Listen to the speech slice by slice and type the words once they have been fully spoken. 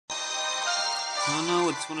Oh no,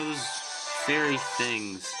 it's one of those fairy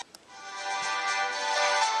things.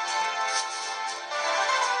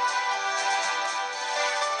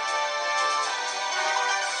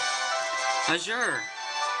 Azure!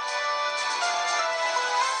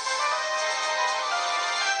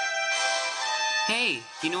 Hey,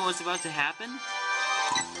 do you know what's about to happen?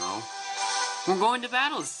 No. We're going to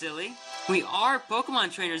battle, silly. We are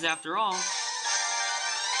Pokemon trainers after all.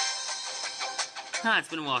 Ah, it's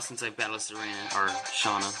been a while since I battled Serena, or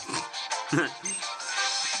Shauna.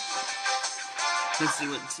 Let's see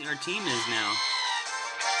what our team is now.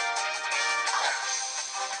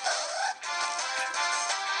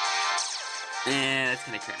 That's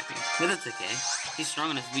kinda crappy. But that's okay. He's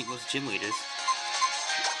strong enough to beat most gym leaders.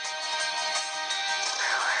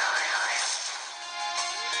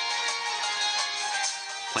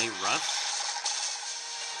 Play rough?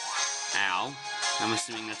 Ow. I'm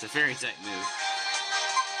assuming that's a fairy type move.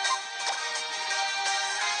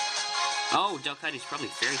 Oh, Delkaity's probably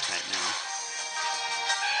fairy type now.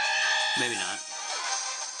 Maybe not.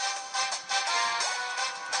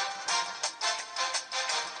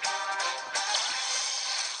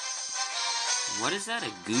 What is that, a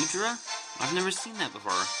Goodra? I've never seen that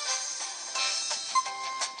before.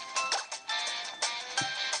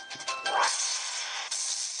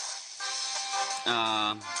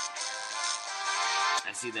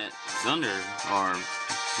 I see that Thunder, or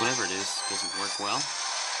whatever it is, doesn't work well.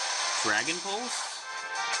 Dragon Pulse?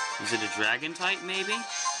 Is it a Dragon type, maybe?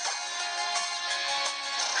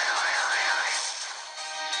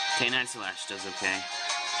 K9 Slash does okay.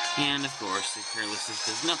 And, of course, the Carelessness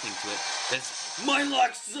does nothing to it, because my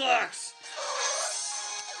luck sucks!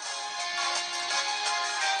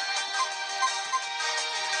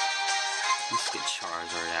 Let's get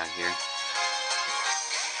Charizard out here.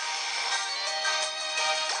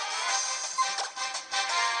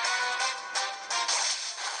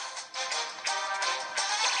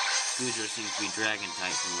 Goodra seems to be Dragon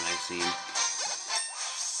type from what I've seen.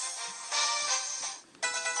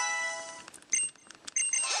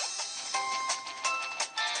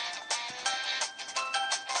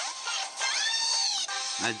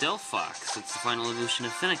 A Delphox, it's the final evolution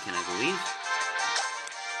of Finnegan, I believe.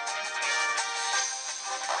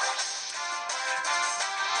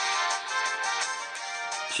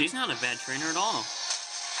 She's not a bad trainer at all.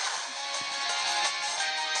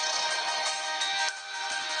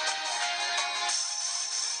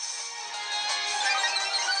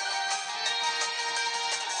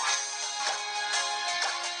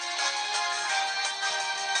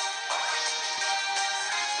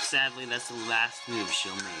 Sadly, that's the last move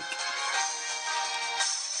she'll make.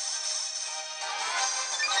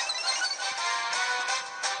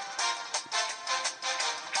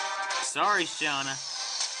 Sorry, Shauna.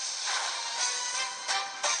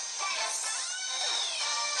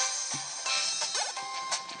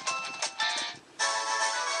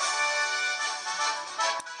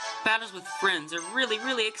 Battles with friends are really,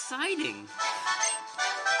 really exciting.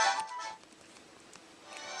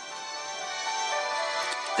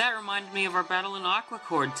 That reminded me of our battle in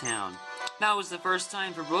Aquacord Town. That was the first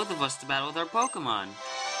time for both of us to battle with our Pokemon.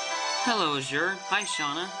 Hello, Azure. Hi,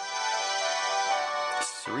 Shauna.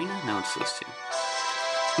 Serena? No, it's those two.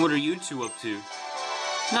 What are you two up to?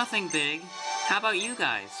 Nothing big. How about you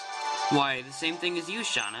guys? Why, the same thing as you,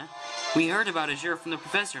 Shauna. We heard about Azure from the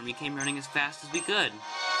professor and we came running as fast as we could.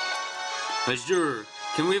 Azure,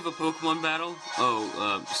 can we have a Pokemon battle?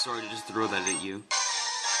 Oh, sorry to just throw that at you.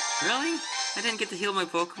 Really? I didn't get to heal my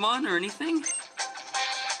Pokemon or anything?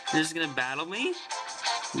 You're just gonna battle me?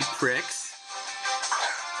 You pricks.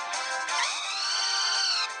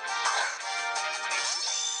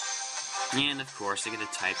 And of course, I get a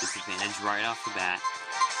type disadvantage right off the bat.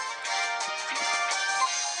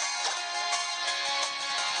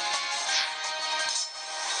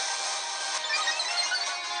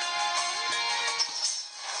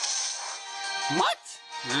 What?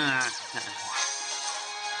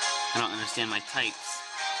 I don't understand my types.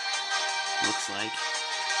 Looks like.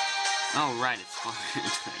 Oh, right, it's fire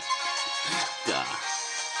type. Duh.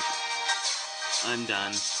 I'm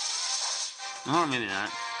done. Or maybe not.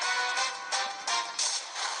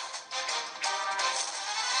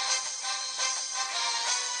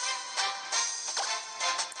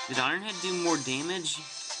 Did Ironhead do more damage?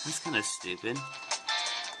 That's kind of stupid.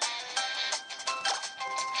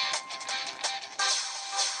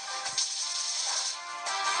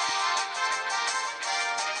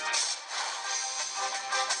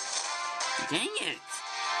 Dang it!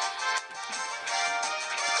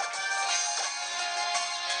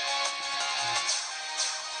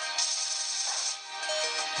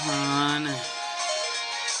 Come on.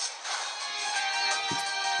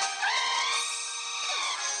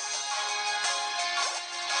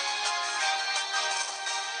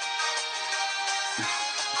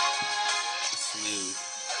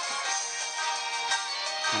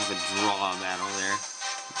 of a draw battle there.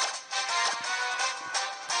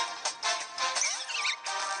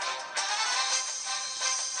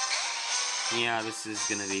 Yeah, this is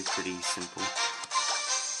gonna be pretty simple.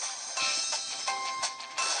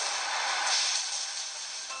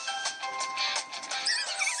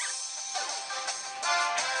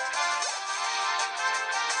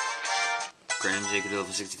 Greninja could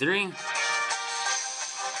level 63.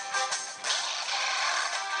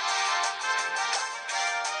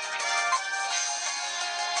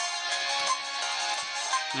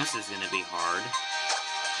 This is gonna be hard.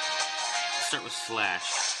 Start with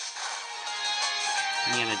Slash.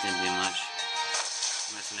 Yeah, that didn't do much.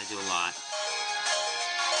 That's gonna do a lot.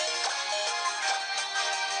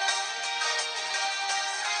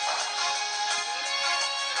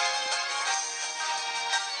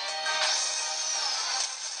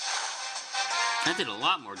 That did a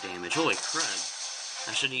lot more damage, holy crud.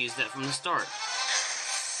 I should have used that from the start.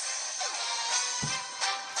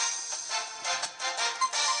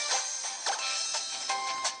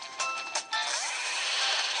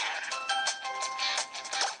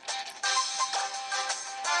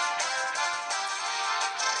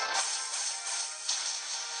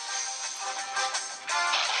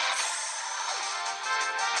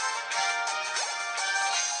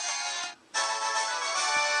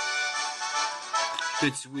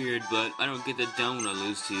 It's weird, but I don't get that down when I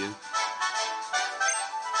lose to you.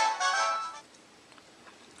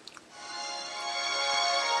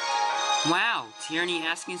 Wow, Tierney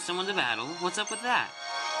asking someone to battle? What's up with that?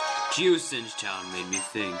 Geosenge Town made me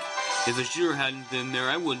think. If Azure hadn't been there,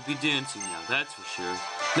 I wouldn't be dancing now, that's for sure.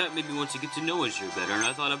 That made me want to get to know Azure better, and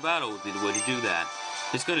I thought a battle would be the way to do that.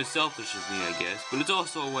 It's kind of selfish of me, I guess, but it's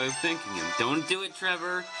also a way of thanking him. Don't do it,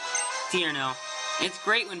 Trevor! Tierno. It's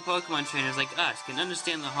great when Pokemon trainers like us can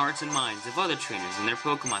understand the hearts and minds of other trainers and their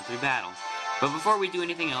Pokemon through battle. But before we do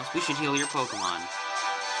anything else, we should heal your Pokemon.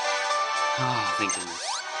 Oh, thank goodness.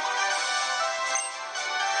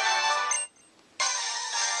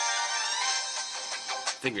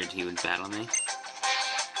 Figured he would battle me.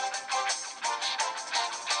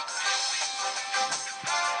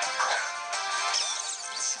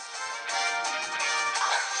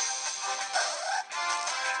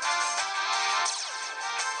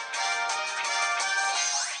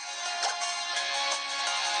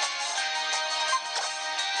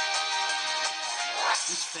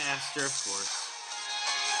 He's faster, of course.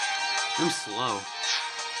 I'm slow.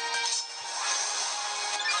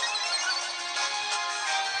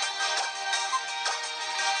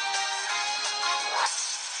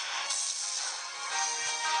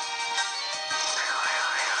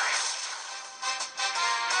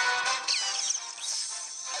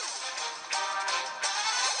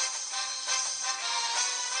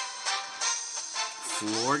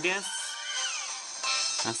 Florges?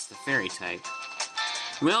 That's the fairy type.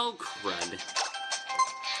 Well, crud.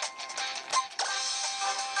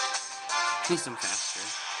 Need some faster.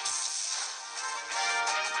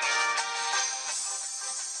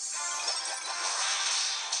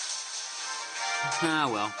 Ah,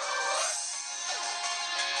 well.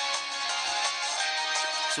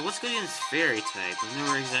 So what's good against fairy type? I've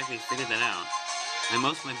never exactly figured that out. And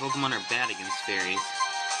most of my Pokemon are bad against fairies.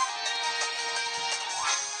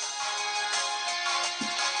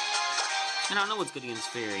 I don't know what's good against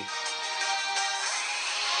fairy.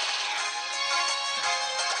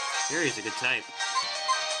 Fairy's a good type.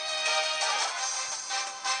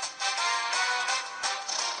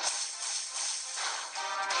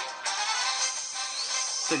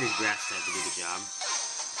 Figured grass type to do the job.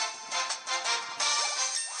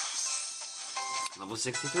 Level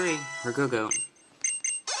 63 for Go-Go.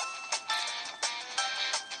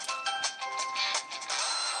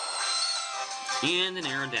 And an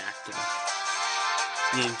Aerodactyl.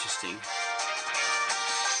 Interesting.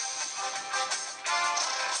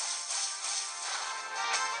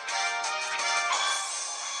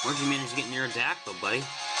 Where'd you manage to get an Aerodactyl, buddy?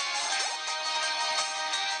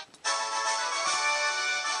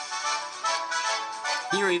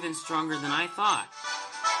 You're even stronger than I thought.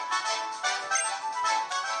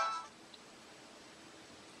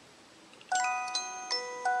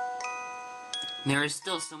 There is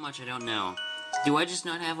still so much I don't know. Do I just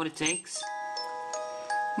not have what it takes?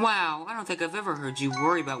 Wow, I don't think I've ever heard you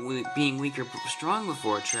worry about being weak or strong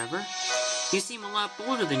before, Trevor. You seem a lot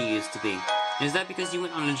bolder than you used to be. Is that because you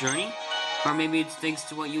went on a journey? Or maybe it's thanks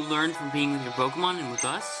to what you learned from being with your Pokemon and with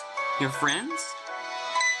us? Your friends?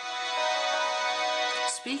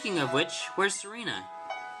 Speaking of which, where's Serena?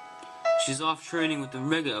 She's off training with the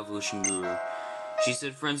Mega Evolution Guru. She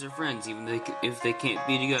said friends are friends even if they can't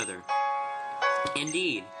be together.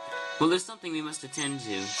 Indeed. Well, there's something we must attend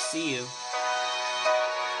to. See you.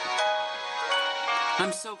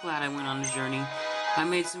 I'm so glad I went on a journey. I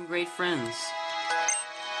made some great friends.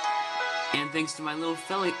 And thanks to my little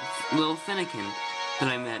Finnegan that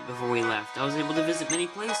I met before we left, I was able to visit many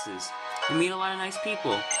places and meet a lot of nice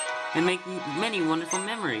people and make many wonderful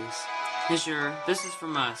memories. Azure, this is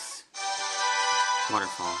from us.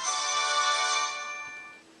 Waterfall.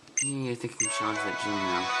 Yeah, I think I can challenge that gym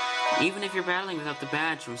now. Even if you're battling without the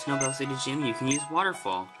badge from Snowbell City Gym, you can use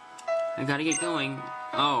Waterfall. I gotta get going.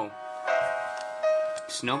 Oh.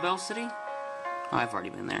 Snowbell City? Oh, I've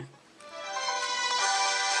already been there.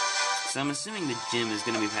 So I'm assuming the gym is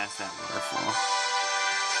gonna be past that waterfall.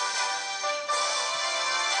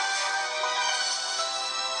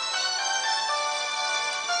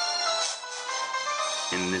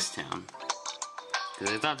 In this town.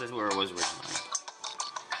 Because I thought that's where it was originally.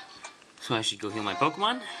 So I should go heal my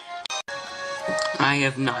Pokemon? I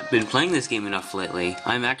have not been playing this game enough lately.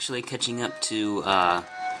 I'm actually catching up to,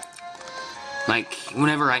 like,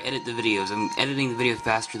 whenever I edit the videos, I'm editing the video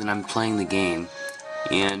faster than I'm playing the game.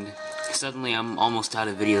 And suddenly I'm almost out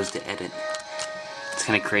of videos to edit. It's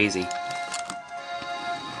kind of crazy.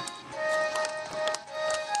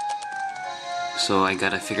 So I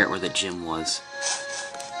gotta figure out where the gym was.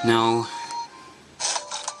 No.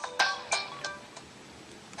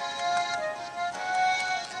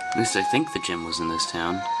 At least I think the gym was in this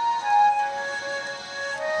town.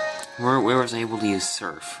 Where was I able to use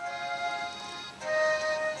Surf?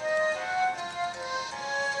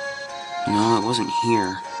 No, it wasn't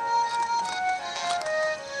here.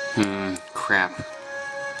 Crap.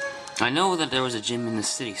 I know that there was a gym in the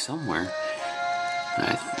city somewhere.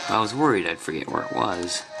 I was worried I'd forget where it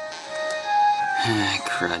was.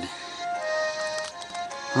 Crud.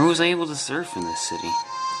 Where was I able to surf in this city?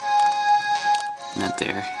 Not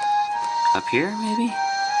there. Up here, maybe?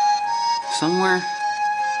 Somewhere?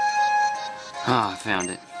 Ah, I found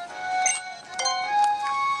it.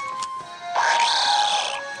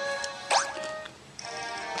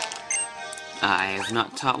 I have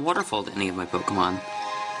not taught Waterfall to any of my Pokemon.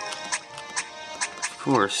 Of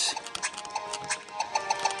course.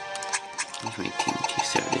 Where's my team?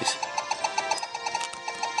 There it is.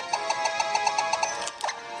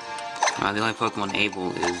 The only Pokemon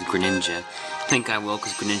able is Greninja. I think I will,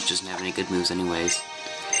 because Greninja doesn't have any good moves anyways.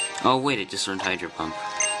 Oh wait, it just learned Hydro Pump.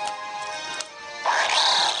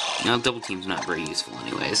 Now, Double Team's not very useful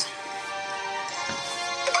anyways.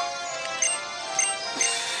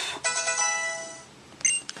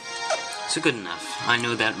 So good enough. I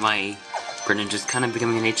know that my Greninja's kind of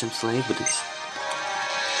becoming an HM slave, but it's...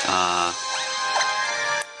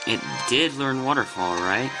 it did learn Waterfall,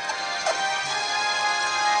 right?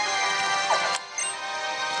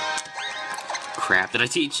 Crap, did I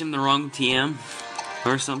teach him the wrong TM?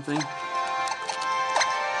 Or something?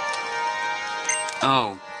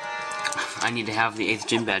 Oh. I need to have the 8th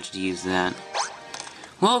gym badge to use that.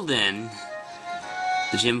 Well then,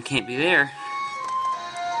 the gym can't be there.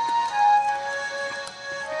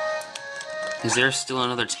 Is there still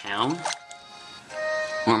another town?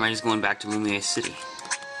 Or am I just going back to Lumiere City?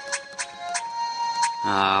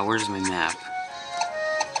 Where's my map?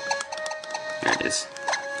 There it is.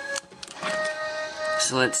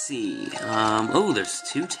 So let's see. Oh, there's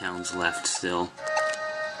 2 towns left still.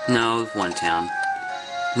 No, 1 town.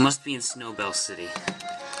 It must be in Snowbell City,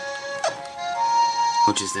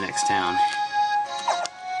 which is the next town.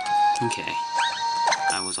 Okay.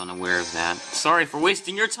 I was unaware of that. Sorry for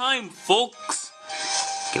wasting your time, folks!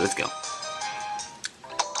 Okay, let's go.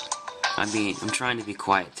 I'm trying to be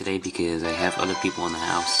quiet today because I have other people in the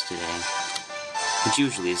house today, which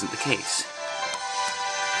usually isn't the case.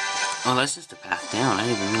 Oh, that's just a path down. I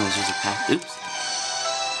didn't even realize there's a path. Oops.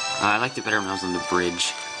 I liked it better when I was on the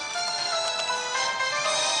bridge.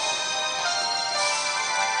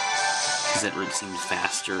 Because that route seemed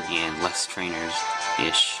faster and less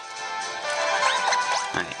trainers-ish.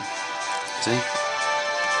 Alright. See?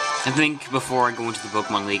 I think before I go into the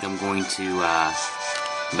Pokemon League, I'm going to,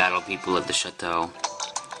 battle people at the Chateau.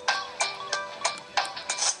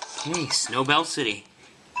 Okay, Snowbell City.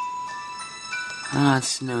 Ah, it's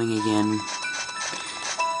snowing again.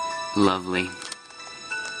 Lovely.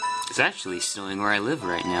 It's actually snowing where I live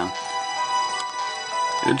right now.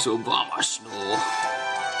 It's Obama snow.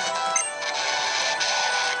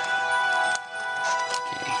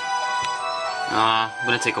 Okay. I'm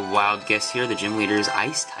gonna take a wild guess here. The gym leader is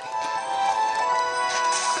Ice type.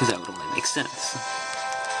 Because that would only make sense.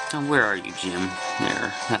 Now, where are you, Jim?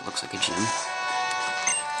 There. That looks like a gym.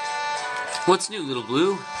 What's new, little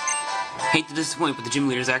blue? Hate to disappoint, but the gym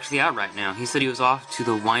leader's actually out right now. He said he was off to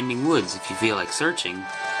the Winding Woods if you feel like searching.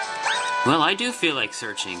 Well, I do feel like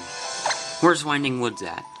searching. Where's Winding Woods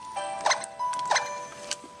at?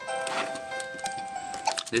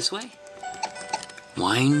 This way?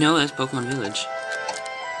 Why, no, that's Pokemon Village.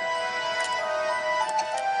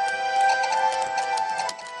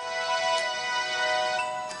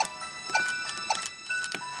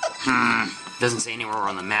 Doesn't say anywhere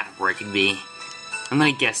on the map where it could be. I'm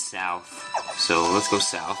gonna guess south. So let's go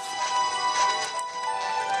south.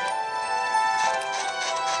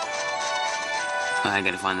 I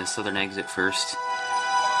gotta find the southern exit first.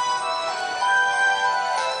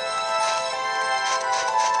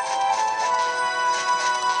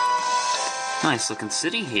 Nice looking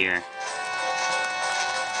city here.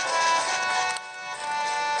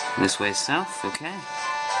 This way is south, okay.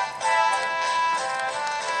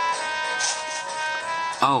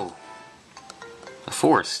 Oh, a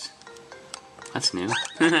forest. That's new.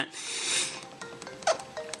 I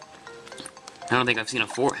don't think I've seen a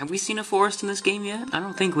forest. Have we seen a forest in this game yet? I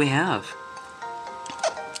don't think we have.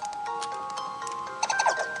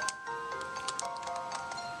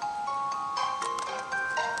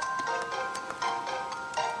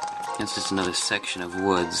 It's just another section of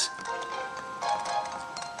woods.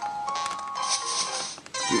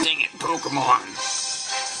 Dang it, Pokemon!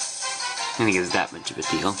 I think it's that much of a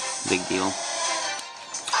deal. Big deal.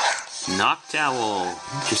 Noctowl.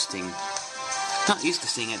 Interesting. Not used to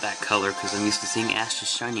seeing it that color because I'm used to seeing Ash's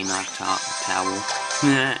shiny Noctowl.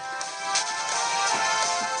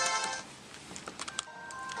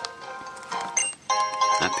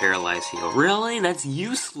 A Paralyze Heal. Really? That's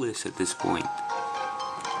useless at this point.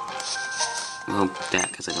 Well, that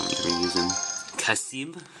because I don't ever use him.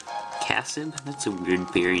 Cassib? Cassib? That's a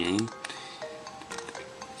weird berry name.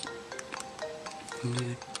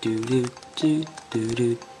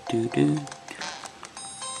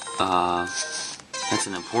 That's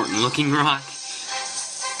an important looking rock.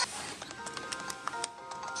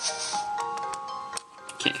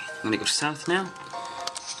 Okay, I'm gonna go south now.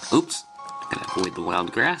 Oops. Gotta avoid the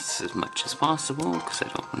wild grass as much as possible because I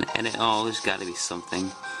don't want to edit. Oh, there's gotta be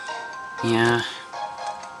something. Yeah.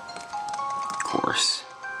 Of course.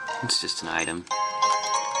 It's just an item.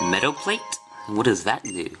 Meadow plate? What does that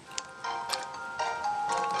do?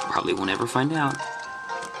 Probably won't ever find out.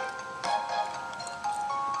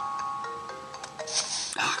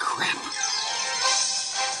 Ah, crap.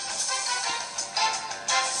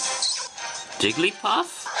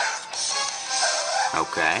 Jigglypuff?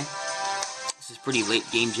 Okay. This is pretty late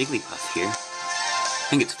game Jigglypuff here. I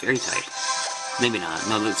think it's fairy type. Maybe not.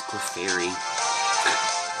 No, that's Clefairy.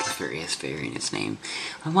 Clefairy has fairy in its name.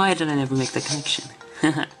 Why did I never make that connection?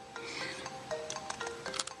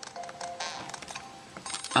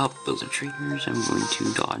 Oh, those are triggers. I'm going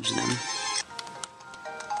to dodge them.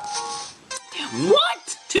 Damn,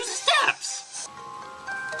 what? 2 steps!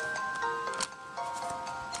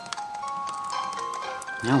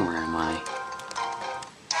 Now where am I?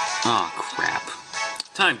 Oh, crap.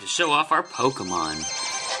 Time to show off our Pokemon.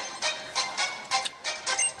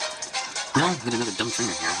 No, I'm get another dumb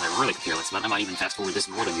trainer here. I really could care less about. I might even fast forward this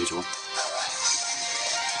more than usual.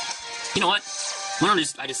 You know what? Why don't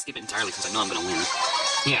I just skip it entirely since I know I'm gonna win?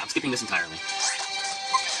 Yeah, I'm skipping this entirely.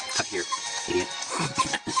 Cut here, idiot.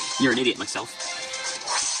 You're an idiot myself.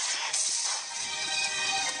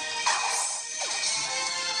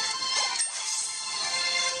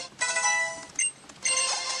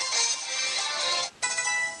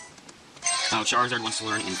 Oh, Charizard wants to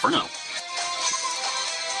learn Inferno.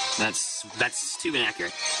 That's too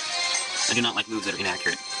inaccurate. I do not like moves that are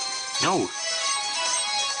inaccurate. No.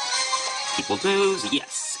 Equal moves,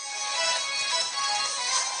 yes.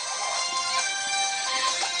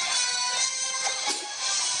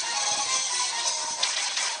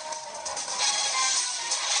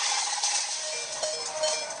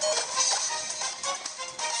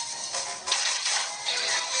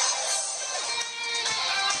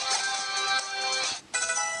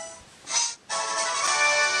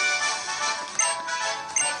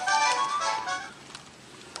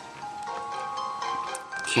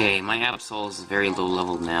 Okay, my Absol is very low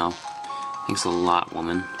level now. Thanks a lot,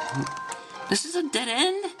 woman. This is a dead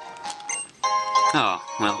end? Oh,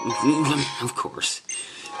 well, of course.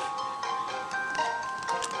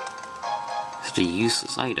 Such a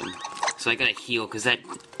useless item. So I gotta heal, because that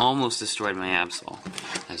almost destroyed my Absol.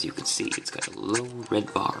 As you can see, it's got a low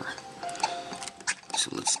red bar. So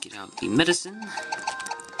let's get out the medicine.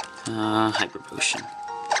 Hyper Potion.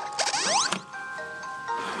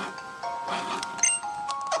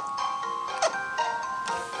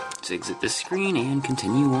 Exit the screen and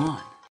continue on.